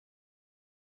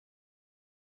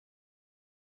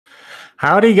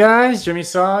Howdy, guys. Jimmy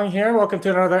Song here. Welcome to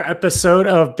another episode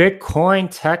of Bitcoin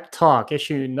Tech Talk,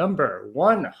 issue number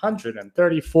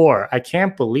 134. I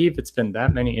can't believe it's been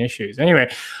that many issues.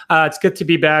 Anyway, it's good to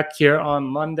be back here on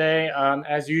Monday.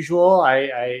 As usual,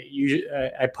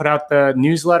 I put out the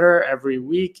newsletter every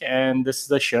week, and this is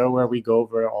the show where we go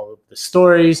over all of the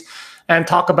stories and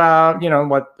talk about,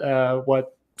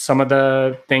 what some of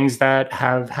the things that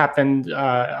have happened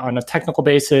on a technical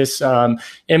basis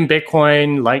in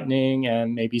Bitcoin, Lightning,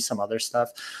 and maybe some other stuff.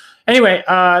 Anyway,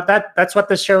 that's what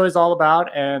this show is all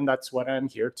about, and that's what I'm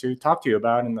here to talk to you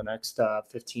about in the next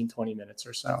 15, 20 minutes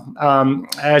or so.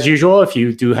 As usual, if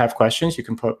you do have questions, you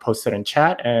can post it in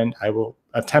chat, and I will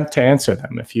attempt to answer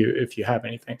them if you have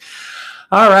anything.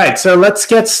 All right, so let's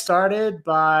get started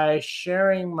by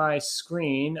sharing my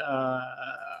screen.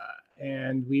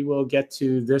 And we will get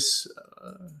to this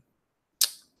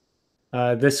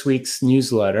this week's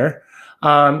newsletter.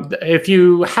 If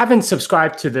you haven't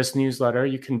subscribed to this newsletter,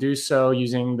 you can do so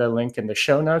using the link in the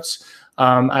show notes.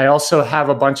 I also have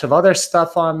a bunch of other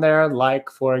stuff on there, like,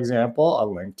 for example, a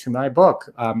link to my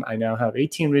book. I now have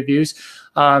 18 reviews.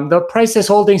 The price is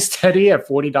holding steady at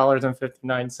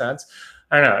 $40.59.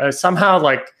 I don't know, somehow,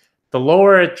 like, the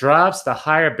lower it drops, the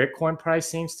higher Bitcoin price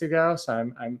seems to go. So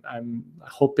I'm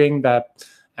hoping that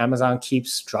Amazon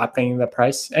keeps dropping the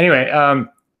price. Anyway,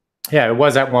 yeah, it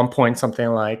was at one point something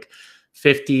like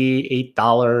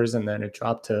 $58, and then it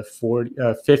dropped to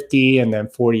 50, and then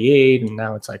 48, and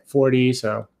now it's like 40.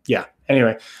 So yeah.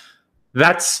 Anyway,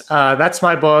 that's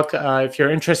my book. If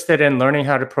you're interested in learning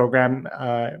how to program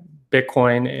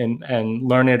Bitcoin and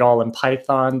learn it all in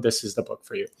Python, this is the book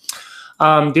for you.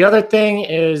 The other thing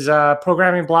is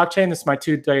programming blockchain. This is my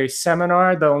 2-day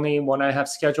seminar. The only one I have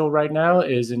scheduled right now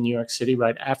is in New York City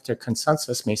right after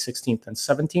Consensus, May 16th and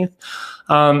 17th.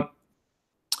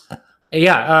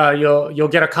 You'll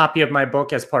get a copy of my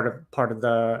book as part of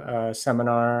the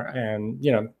seminar, and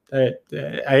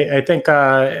I think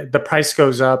the price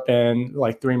goes up in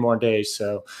like 3 more days.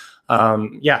 So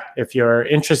if you're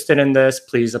interested in this,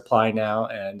 please apply now,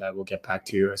 and I will get back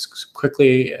to you as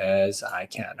quickly as I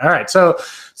can. All right, so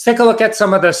let's take a look at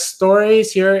some of the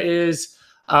stories. Here is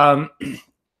an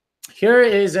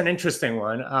interesting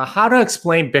one. How to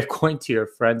explain Bitcoin to your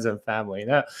friends and family.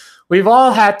 Now, we've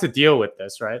all had to deal with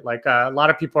this, right? Like a lot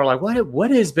of people are like,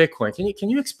 what is Bitcoin? Can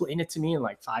you explain it to me in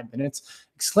like 5 minutes?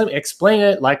 Explain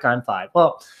it like I'm 5.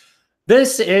 Well,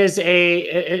 this is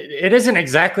it isn't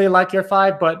exactly like your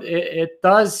 5, but it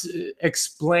does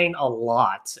explain a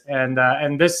lot. And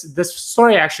this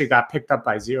story actually got picked up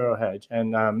by Zero Hedge,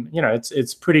 and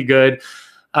it's pretty good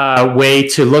way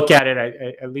to look at it,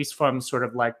 at least from sort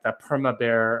of like the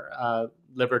perma-bear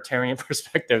libertarian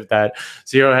perspective that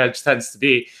Zero Hedge tends to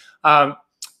be.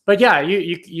 But yeah,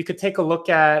 you could take a look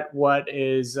at what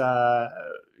is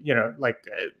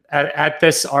at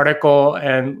this article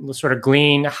and sort of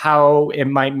glean how it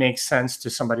might make sense to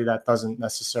somebody that doesn't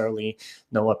necessarily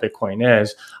know what Bitcoin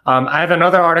is. I have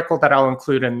another article that I'll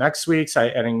include in next week's. I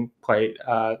didn't quite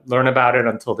learn about it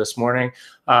until this morning.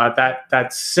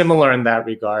 That's similar in that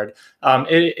regard.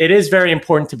 It is very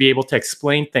important to be able to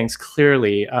explain things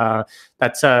clearly. And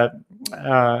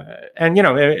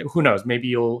who knows? Maybe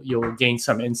you'll gain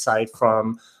some insight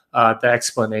from the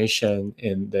explanation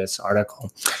in this article.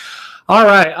 All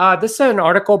right, this is an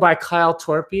article by Kyle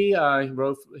Torpy.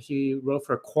 He wrote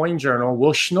for Coin Journal.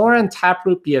 Will Schnorr and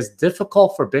Taproot be as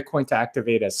difficult for Bitcoin to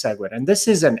activate as SegWit? And this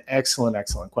is an excellent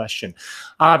question,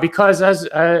 because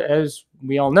as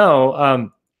we all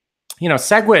know,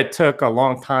 SegWit took a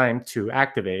long time to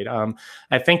activate.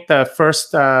 I think the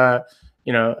first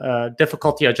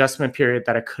difficulty adjustment period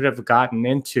that I could have gotten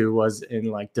into was in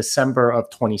like December of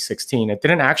 2016. It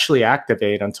didn't actually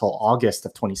activate until August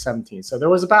of 2017. So there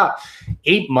was about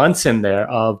 8 months in there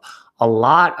of a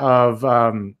lot of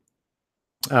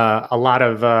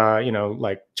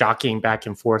like jockeying back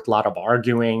and forth, a lot of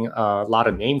arguing, a lot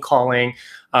of name calling.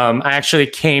 I actually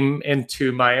came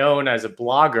into my own as a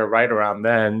blogger right around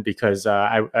then, because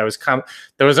there was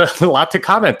a lot to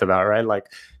comment about, right? Like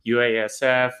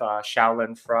UASF,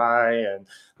 Shaolin Fry, and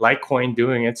Litecoin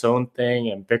doing its own thing,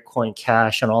 and Bitcoin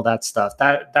Cash, and all that stuff.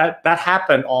 That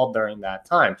happened all during that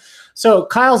time. So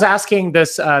Kyle's asking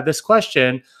this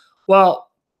question.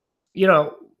 Well,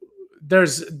 there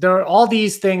are all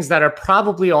these things that are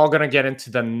probably all going to get into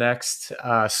the next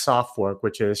soft fork,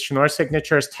 which is Schnorr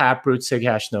signatures, Taproot,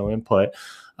 SigHash, no input.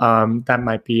 That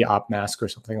might be OpMask or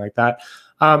something like that.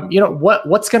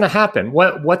 What's going to happen?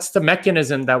 What's the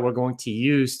mechanism that we're going to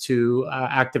use to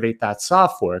activate that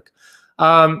soft fork?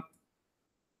 And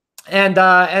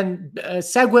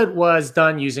SegWit was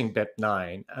done using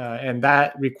BIP9, and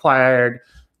that required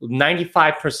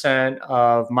 95%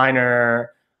 of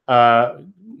miner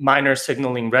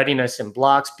signaling readiness in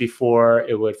blocks before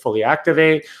it would fully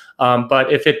activate.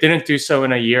 But if it didn't do so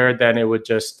in a year, then it would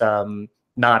just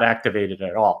not activate it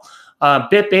at all.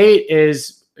 BIP8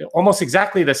 is almost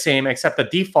exactly the same, except the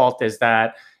default is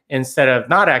that instead of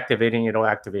not activating, it'll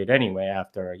activate anyway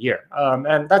after a year.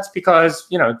 And that's because,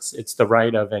 you know, it's the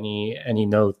right of any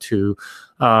node to,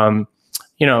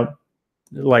 you know,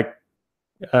 like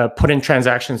put in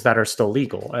transactions that are still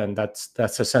legal. And that's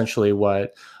essentially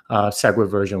what SegWit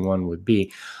version 1 would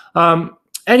be.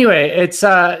 Anyway, it's,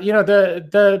 you know,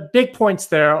 the big points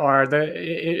there are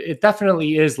it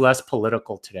definitely is less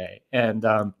political today. And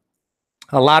a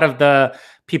lot of the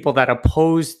people that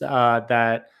opposed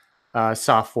that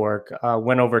soft fork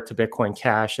went over to Bitcoin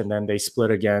Cash, and then they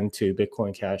split again to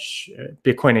Bitcoin Cash,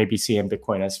 Bitcoin ABC, and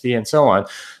Bitcoin SV, and so on.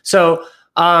 So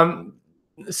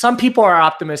some people are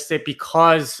optimistic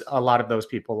because a lot of those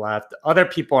people left. Other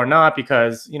people are not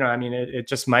because, you know, I mean, it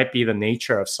just might be the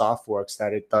nature of soft forks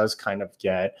that it does kind of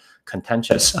get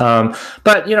contentious.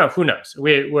 But, you know, who knows?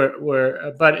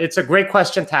 But it's a great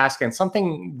question to ask and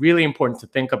something really important to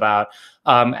think about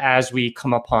as we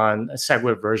come upon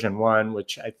SegWit version 1,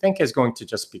 which I think is going to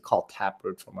just be called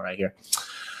Taproot from what I hear.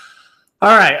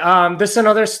 All right, this is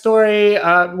another story.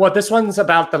 Well, this one's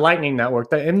about the Lightning Network,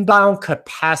 the inbound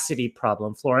capacity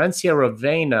problem. Florencia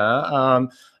Ravena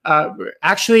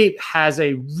actually has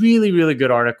a really, really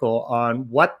good article on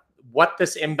what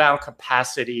this inbound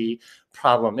capacity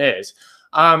problem is.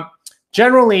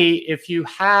 Generally, if you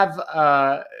have,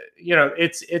 you know,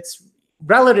 it's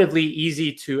relatively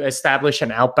easy to establish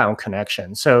an outbound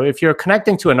connection. So if you're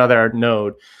connecting to another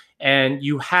node, and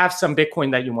you have some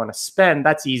Bitcoin that you want to spend,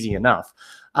 that's easy enough.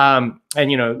 And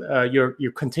you know,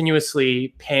 you're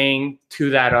continuously paying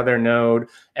to that other node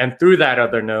and through that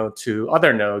other node to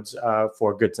other nodes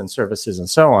for goods and services and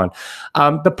so on.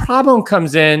 The problem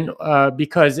comes in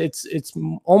because it's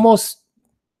almost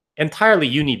entirely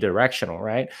unidirectional,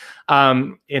 right?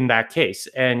 In that case,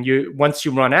 and once you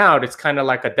run out, it's kind of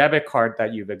like a debit card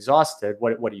that you've exhausted.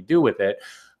 What do you do with it?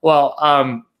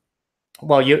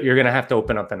 Well, you're going to have to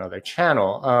open up another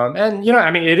channel. And, you know,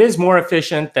 I mean, it is more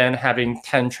efficient than having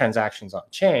 10 transactions on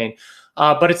chain,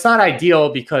 but it's not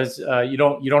ideal because you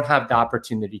don't have the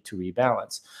opportunity to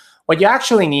rebalance. What you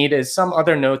actually need is some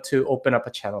other node to open up a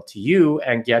channel to you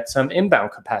and get some inbound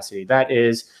capacity. That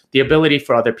is the ability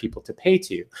for other people to pay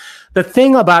to you. The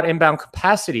thing about inbound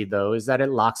capacity, though, is that it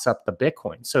locks up the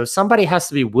Bitcoin. So somebody has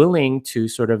to be willing to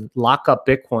sort of lock up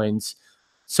Bitcoins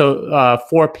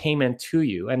for payment to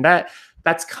you. And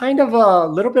that's kind of a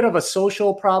little bit of a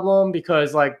social problem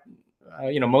because, like,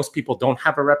 you know, most people don't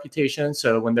have a reputation.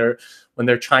 So when they're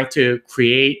trying to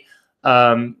create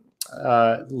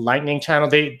Lightning channel,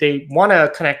 they want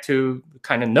to connect to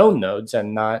kind of known nodes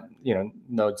and not, you know,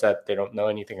 nodes that they don't know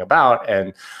anything about.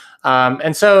 And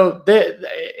so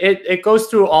it goes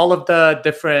through all of the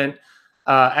different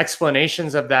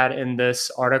explanations of that in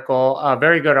this article. A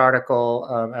very good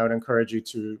article. I would encourage you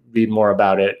to read more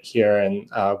about it here, and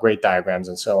great diagrams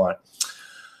and so on.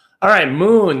 All right,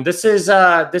 Moon. This is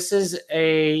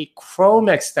a Chrome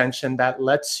extension that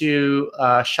lets you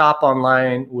shop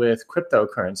online with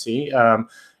cryptocurrency,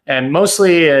 and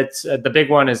mostly it's the big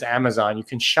one is Amazon. You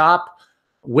can shop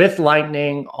with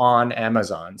Lightning on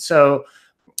Amazon. So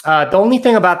the only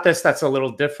thing about this that's a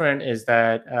little different is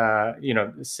that, you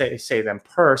know, say than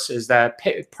Purse, is that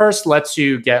Purse lets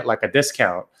you get like a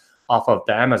discount off of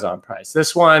the Amazon price.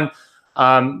 This one,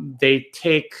 they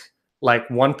take like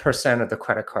 1% of the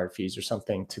credit card fees or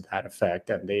something to that effect,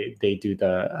 and they do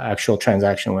the actual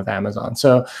transaction with Amazon.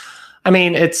 So, I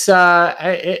mean, it's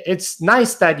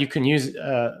nice that you can use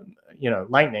you know,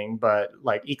 Lightning, but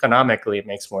like economically, it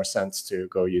makes more sense to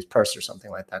go use Purse or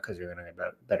something like that because you're going to get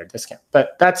a better discount.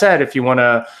 But that said, if you want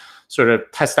to sort of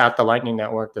test out the Lightning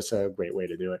Network, that's a great way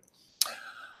to do it.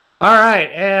 All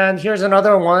right, and here's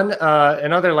another one,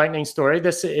 another Lightning story.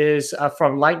 This is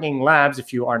from Lightning Labs.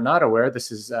 If you are not aware,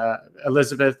 this is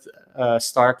Elizabeth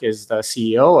Stark is the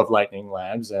CEO of Lightning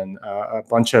Labs, and a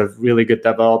bunch of really good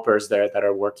developers there that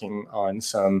are working on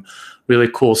some really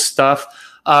cool stuff.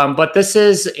 But this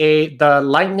is the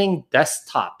Lightning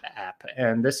desktop app,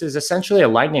 and this is essentially a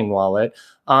Lightning wallet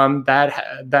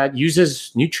that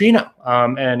uses Neutrino.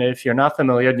 And if you're not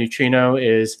familiar, Neutrino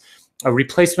is a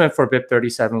replacement for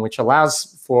BIP37, which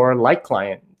allows for light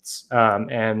clients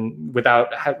and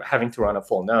without having to run a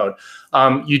full node.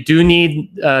 You do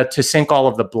need to sync all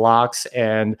of the blocks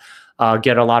and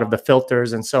get a lot of the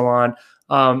filters and so on.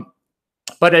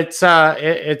 But it's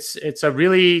a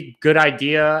really good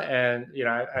idea, and you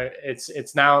know,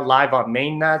 it's now live on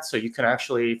mainnet, so you can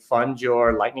actually fund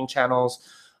your Lightning channels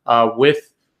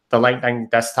with the Lightning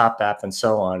desktop app and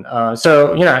so on.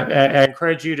 So I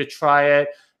encourage you to try it.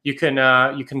 You can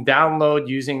download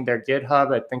using their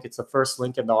GitHub. I think it's the first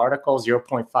link in the article,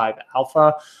 0.5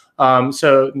 alpha.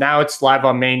 So now it's live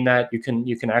on mainnet. You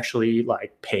can actually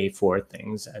like pay for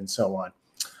things and so on.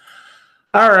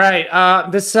 All right,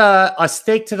 this a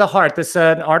stake to the heart. This is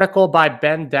an article by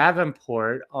Ben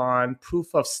Davenport on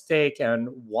proof of stake and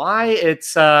why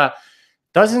it's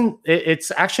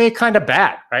it's actually kind of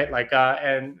bad, right? Like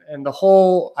and the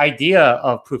whole idea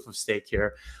of proof of stake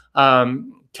here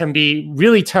can be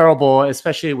really terrible,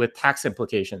 especially with tax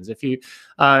implications. If you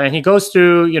and he goes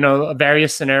through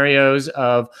various scenarios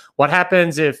of what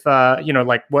happens if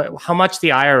like how much the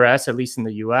IRS, at least in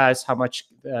the U.S., how much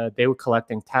they were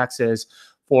collecting taxes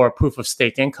for proof of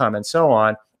stake income and so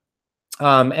on,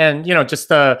 and just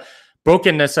the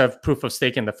brokenness of proof of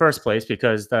stake in the first place,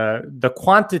 because the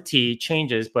quantity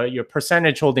changes, but your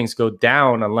percentage holdings go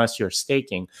down unless you're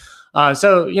staking.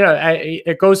 So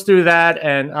it goes through that,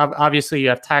 and obviously you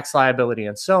have tax liability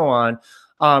and so on.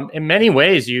 In many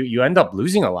ways, you end up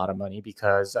losing a lot of money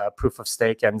because proof of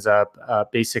stake ends up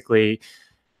basically,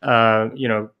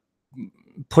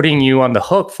 putting you on the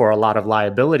hook for a lot of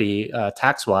liability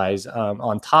tax-wise,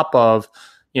 on top of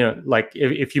like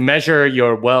if you measure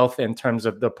your wealth in terms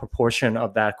of the proportion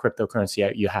of that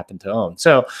cryptocurrency you happen to own.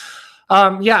 So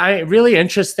really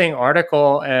interesting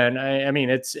article, and I mean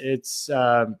it's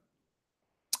one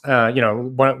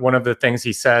of the things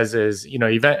he says is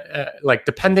like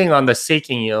depending on the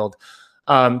staking yield,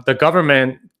 the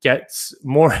government gets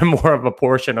more and more of a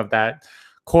portion of that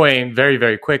coin very,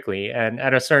 very quickly, and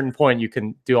at a certain point you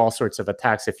can do all sorts of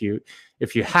attacks if you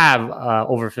have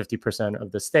over 50%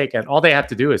 of the stake, and all they have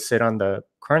to do is sit on the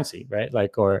currency, right?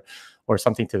 Like or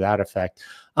something to that effect.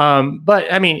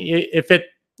 But I mean, if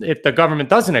the government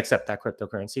doesn't accept that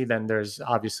cryptocurrency, then there's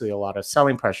obviously a lot of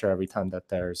selling pressure every time that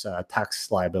there's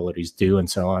tax liabilities due and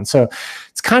so on. So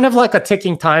it's kind of like a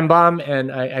ticking time bomb,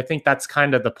 and I think that's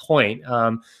kind of the point.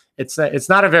 It's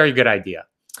not a very good idea.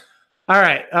 All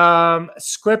right,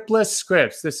 Scriptless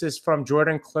scripts. This is from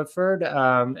Jordan Clifford,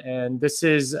 and this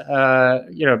is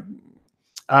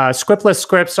scriptless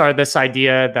scripts are this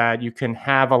idea that you can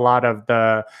have a lot of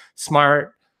the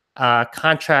smart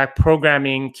contract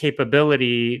programming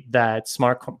capability that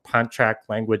smart contract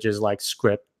languages like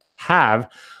Script have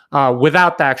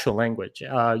without the actual language,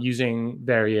 using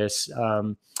various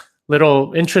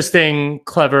little interesting,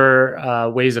 clever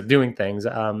ways of doing things.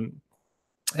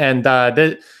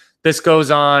 This goes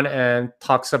on and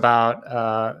talks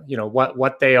about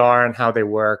what they are and how they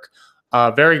work.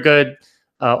 Very good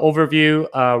overview.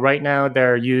 Right now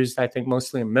they're used, I think,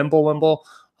 mostly in Mimblewimble.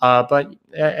 But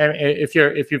if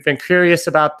you've been curious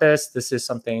about this is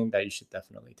something that you should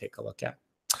definitely take a look at.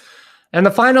 And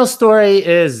the final story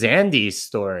is Zandy's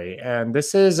story, and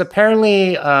this is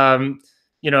apparently a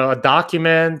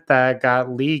document that got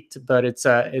leaked, but it's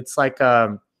like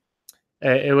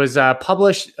it was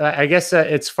published, I guess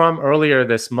it's from earlier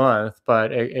this month,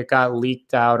 but it got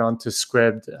leaked out onto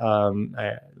Scribd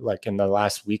like in the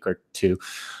last week or two.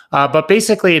 But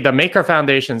basically, the Maker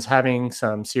Foundation's having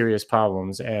some serious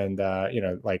problems, and I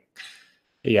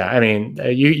mean,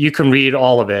 you can read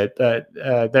all of it, but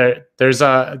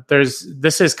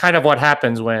this is kind of what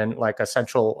happens when like a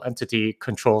central entity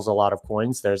controls a lot of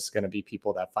coins. There's going to be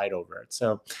people that fight over it.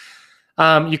 So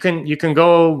you can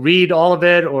go read all of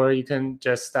it, or you can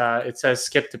just it says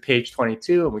skip to page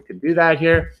 22, and we can do that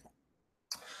here.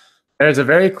 There's a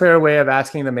very clear way of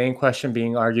asking the main question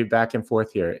being argued back and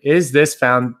forth here. Is this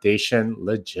foundation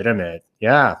legitimate?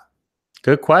 Yeah,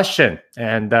 good question.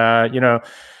 And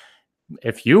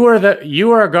if you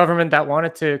were a government that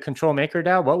wanted to control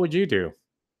MakerDAO, what would you do?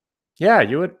 Yeah,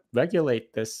 you would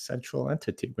regulate this central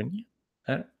entity, wouldn't you?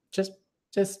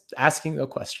 Just asking a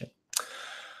question.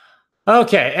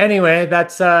 Okay. Anyway,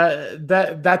 that's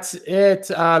it.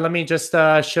 Let me just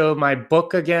show my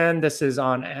book again. This is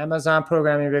on Amazon.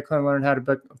 Programming Bitcoin: Learn how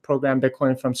to program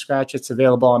Bitcoin from scratch. It's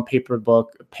available on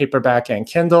paperback, and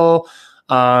Kindle.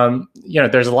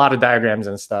 There's a lot of diagrams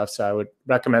and stuff, so I would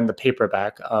recommend the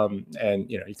paperback. And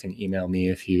you can email me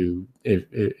if you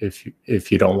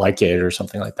don't like it or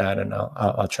something like that, and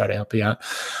I'll try to help you out.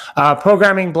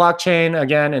 Programming blockchain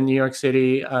again in New York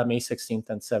City, May 16th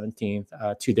and 17th.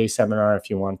 2-day seminar if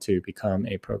you want to become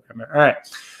a programmer. All right,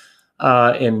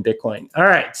 in Bitcoin. All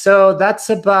right, so that's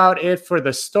about it for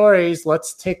the stories.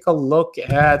 Let's take a look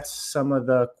at some of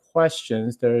the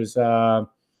questions. There's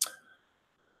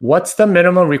what's the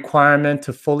minimum requirement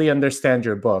to fully understand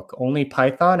your book? Only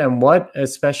Python? And what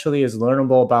especially is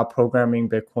learnable about programming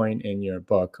Bitcoin in your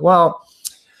book? Well,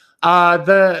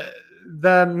 the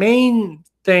main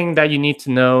thing that you need to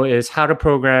know is how to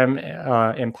program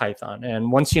in Python.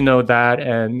 And once you know that,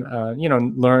 and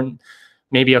learn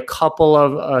maybe a couple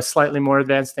of slightly more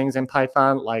advanced things in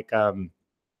Python, like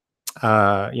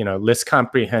list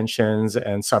comprehensions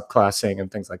and subclassing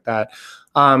and things like that,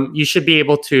 you should be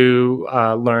able to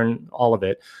learn all of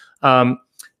it.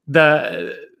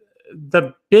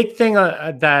 The big thing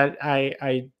that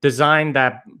I designed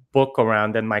that book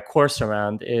around and my course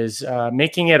around is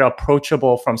making it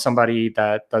approachable from somebody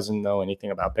that doesn't know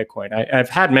anything about Bitcoin. I've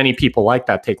had many people like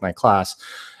that take my class,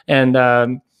 and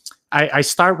I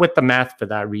start with the math for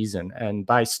that reason. And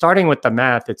by starting with the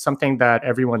math, it's something that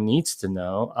everyone needs to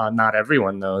know. Not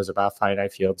everyone knows about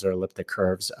finite fields or elliptic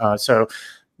curves. So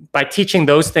by teaching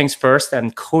those things first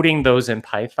and coding those in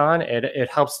Python, it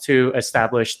helps to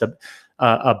establish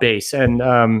a base.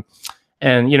 And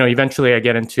eventually I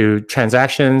get into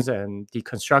transactions and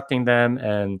deconstructing them,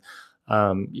 and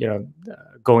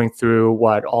going through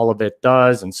what all of it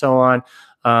does and so on.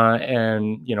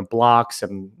 And blocks,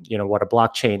 and what a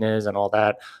blockchain is and all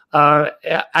that.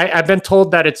 I've been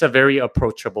told that it's a very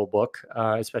approachable book,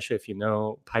 especially if you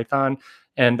know Python,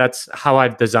 and that's how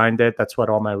I've designed it. That's what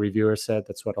all my reviewers said.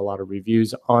 That's what a lot of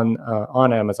reviews on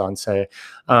Amazon say.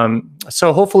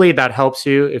 So hopefully that helps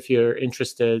you if you're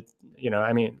interested.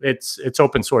 It's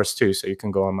open source too, so you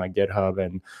can go on my GitHub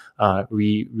and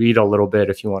read a little bit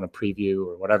if you want a preview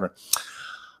or whatever.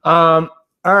 All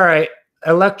right.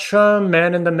 Electrum,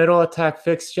 man in the middle attack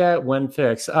fixed yet? When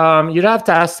fixed? You'd have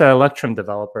to ask the Electrum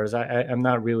developers. I'm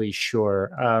not really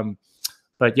sure.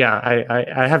 But yeah,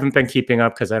 I haven't been keeping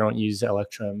up because I don't use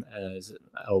Electrum as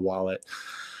a wallet.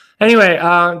 Anyway,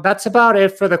 that's about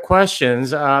it for the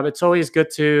questions. It's always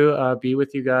good to be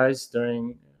with you guys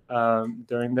during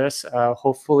this.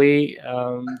 Hopefully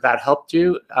that helped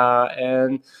you.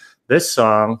 And this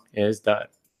song is done.